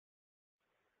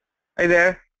Hi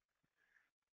there.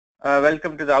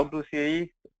 Welcome to the How To series,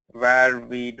 where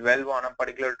we dwell on a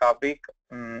particular topic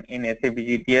in SAP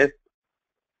GTS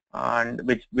and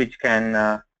which can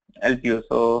help you.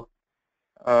 So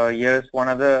here's one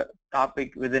other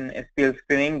topic within SPL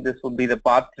screening. This would be the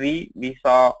part 3. We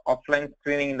saw offline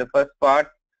screening in the first part.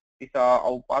 We saw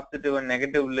how positive and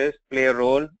negative lists play a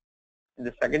role in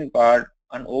the second part.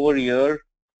 And over here,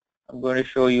 I'm going to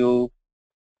show you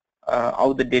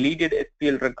how the deleted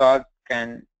SPL records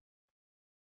can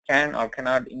or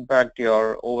cannot impact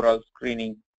your overall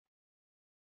screening.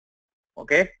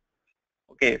 Okay.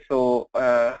 So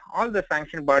all the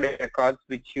sanctioned body records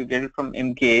which you get it from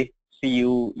MK, so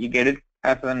you get it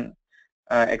as an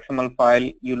XML file.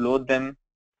 You load them.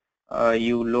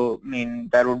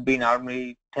 There would be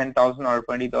normally 10,000 or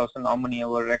 20,000 how many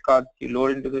our records you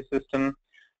load into the system.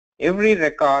 Every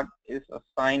record is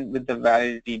assigned with the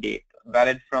validity date,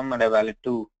 valid from and a valid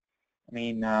to.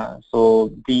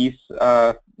 So these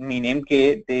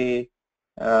MK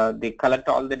they collect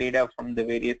all the data from the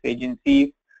various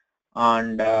agencies,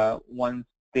 and once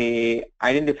they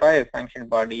identify a sanctioned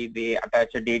body, they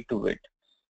attach a date to it.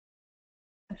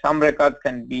 Some records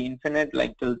can be infinite,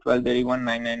 like till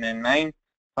 12/31/9999.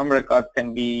 Some records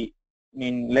can be,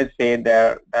 let's say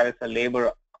there is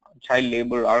a child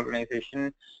labor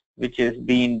organization which is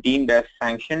being deemed as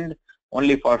sanctioned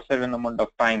only for a certain amount of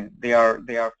time. They are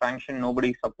sanctioned.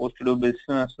 Nobody's supposed to do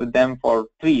business with them for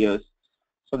 3 years.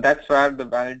 So that's where the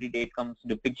validity date comes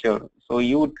into picture. So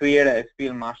you would create a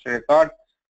SPL master record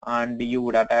and you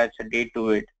would attach a date to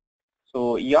it.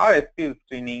 So your SPL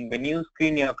screening, when you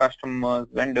screen your customers,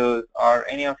 vendors, or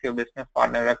any of your business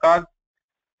partner records,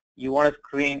 you want to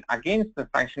screen against the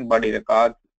sanctioned body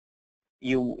records.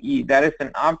 There is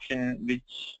an option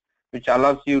which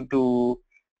allows you to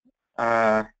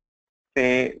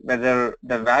say whether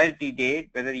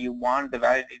you want the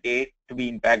validity date to be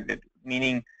impacted,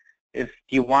 meaning if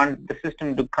you want the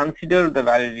system to consider the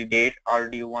validity date or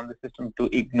do you want the system to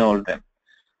ignore them.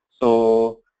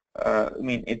 So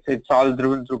it's all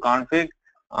driven through config,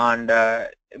 and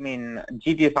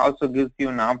GTS also gives you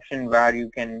an option where you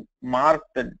can mark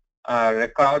the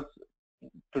records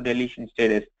to deletion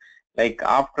status, like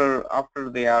after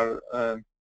they are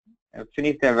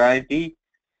finish their validity,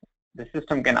 the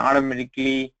system can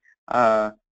automatically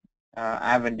have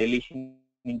a deletion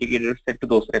indicator set to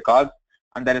those records.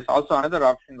 And there is also another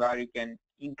option where you can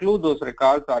include those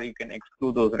records or you can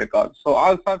exclude those records. So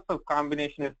all sorts of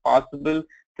combination is possible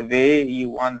the way you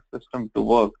want the system to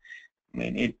work.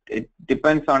 It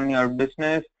depends on your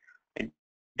business. It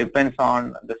depends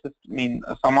on the system.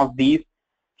 Some of these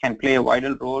can play a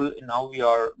vital role in how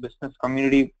your business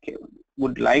community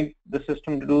would like the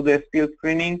system to do the SPL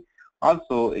screening.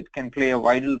 Also, it can play a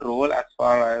vital role as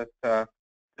far as the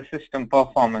system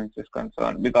performance is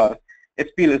concerned, because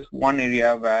SPL is one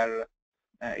area where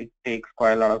it takes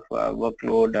quite a lot of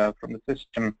workload from the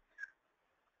system.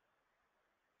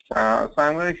 So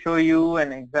I'm going to show you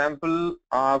an example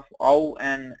of how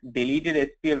an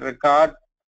deleted SPL record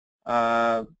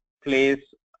plays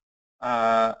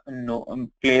a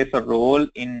role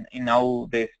in how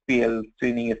the SPL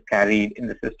screening is carried in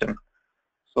the system.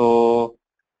 So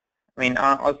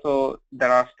also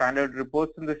there are standard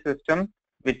reports in the system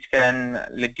which can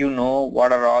let you know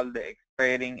what are all the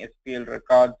expiring SPL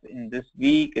records in this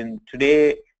week, and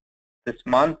today, this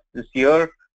month, this year.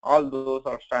 All those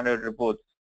are standard reports.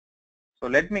 So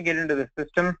let me get into the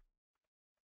system.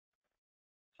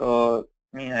 So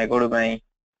I go to my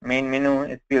main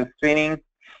menu, SPL screening.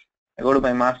 I go to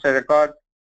my master record.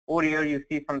 Over here you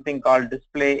see something called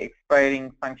display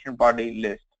expiring function body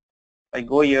list. I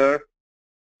go here,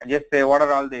 I just say what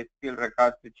are all the SPL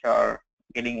records which are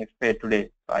getting expired today.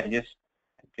 So I just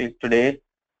click today.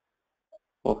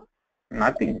 Oh,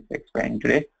 nothing is expiring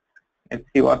today. Let's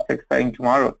see what's expiring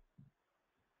tomorrow.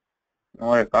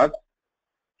 No records.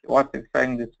 What's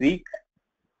expiring this week?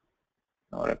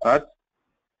 No records.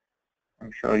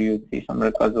 I'm sure you see some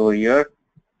records over here.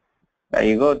 There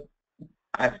you go.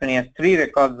 As many as 3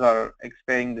 records are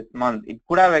expiring this month. It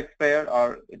could have expired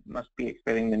or it must be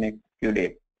expiring the next few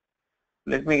days.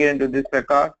 Let me get into this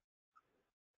record.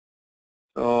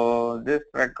 So this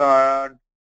record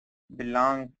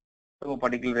belongs to a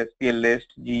particular SPL list,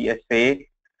 GSA,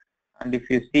 and if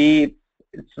you see,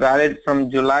 it's valid from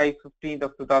July 15th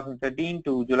of 2013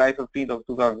 to July 15th of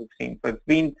 2016. So it's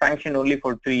been sanctioned only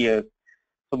for 3 years.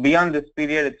 So beyond this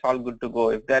period, it's all good to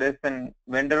go. If there is a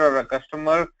vendor or a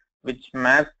customer which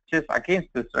matches against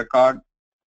this record,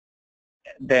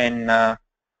 then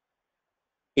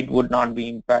it would not be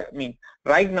impact.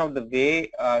 Right now the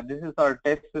way this is our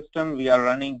test system, we are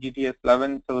running GTS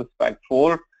 11 Service Pack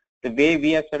 4. the way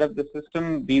we have set up the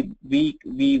system,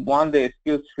 we want the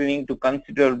SQL screening to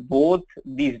consider both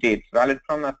these dates, valid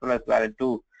from as well as valid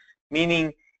to,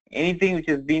 meaning anything which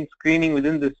has been screening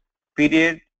within this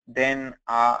period, then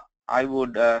I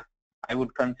would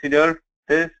consider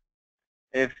this.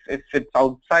 If it's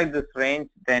outside this range,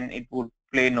 then it would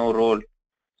play no role.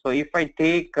 So if I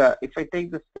take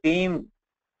the same,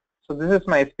 so this is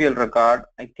my SPL record.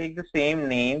 I take the same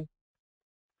name.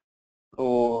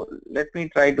 So let me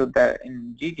try to that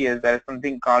in GTS. There is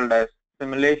something called as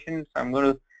simulation. So I'm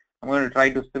going to try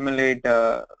to simulate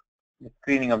the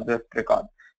screening of this record.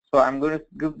 So I'm going to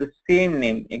give the same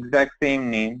name, exact same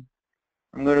name.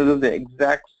 I'm going to give the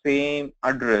exact same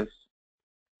address.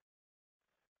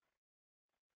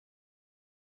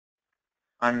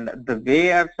 And the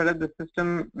way I've set up the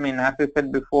system, I mean, as I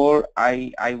said before,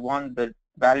 I want the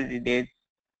validity dates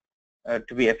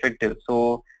to be effective.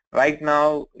 So right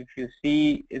now, if you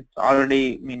see, it's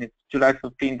already, I mean, it's July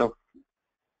 15th of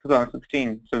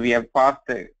 2016. So we have passed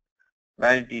the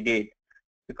validity date.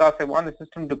 Because I want the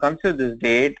system to consider this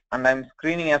date, and I'm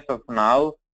screening as of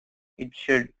now, it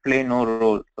should play no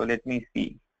role. So let me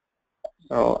see.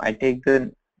 So I take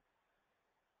the,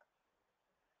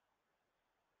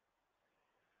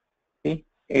 see,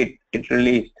 it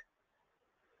released.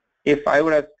 If I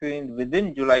would have screened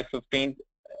within July 15th,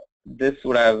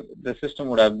 the system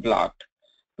would have blocked,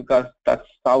 because that's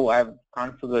how I've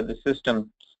configured the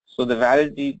system. So the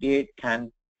validity date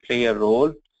can play a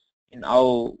role in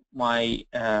how my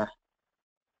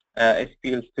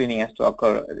SPL screening has to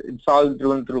occur. It's all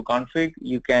driven through config.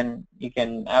 You can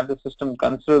have the system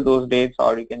consider those dates,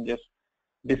 or you can just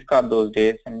discard those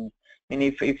dates. And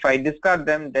if I discard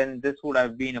them, then this would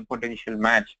have been a potential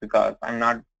match, because I'm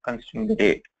not considering the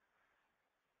date.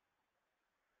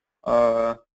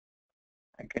 I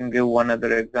can give one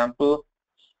other example.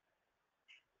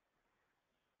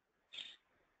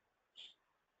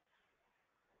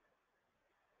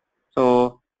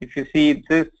 So if you see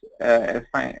this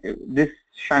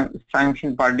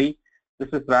sanction party, this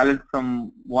is valid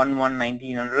from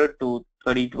 1/1/1900 to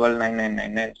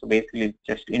 30/12/9999. So basically, it's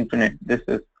just infinite. This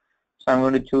is, so I'm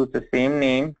going to choose the same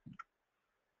name.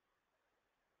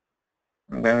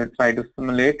 I'm going to try to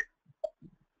simulate.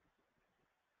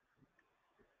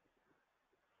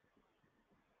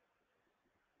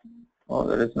 Oh,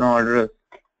 there is no address.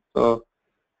 So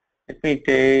let me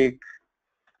take.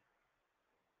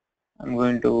 I'm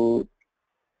going to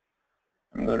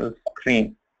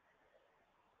screen.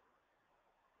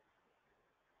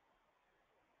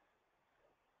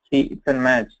 See, it's a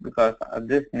match, because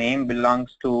this name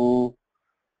belongs to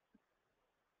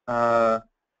SPL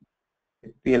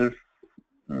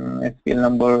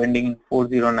number ending in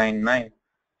 4099.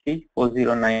 See,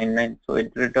 4099. So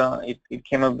it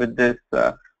came up with this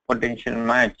potential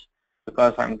match,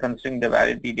 because I'm considering the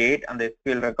validity date and the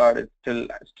SPL record is still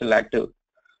active.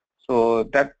 So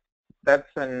that's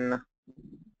a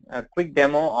quick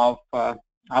demo of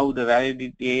how the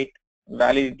validity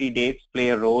dates play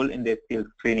a role in the SPL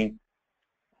screening.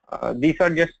 These are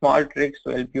just small tricks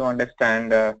to help you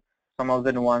understand some of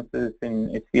the nuances in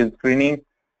SPL screening.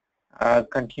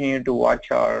 Continue to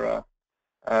watch our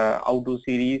how-to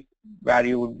series, where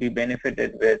you would be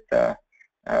benefited with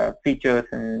features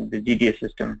in the GTS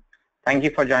system. Thank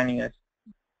you for joining us.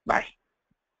 Bye.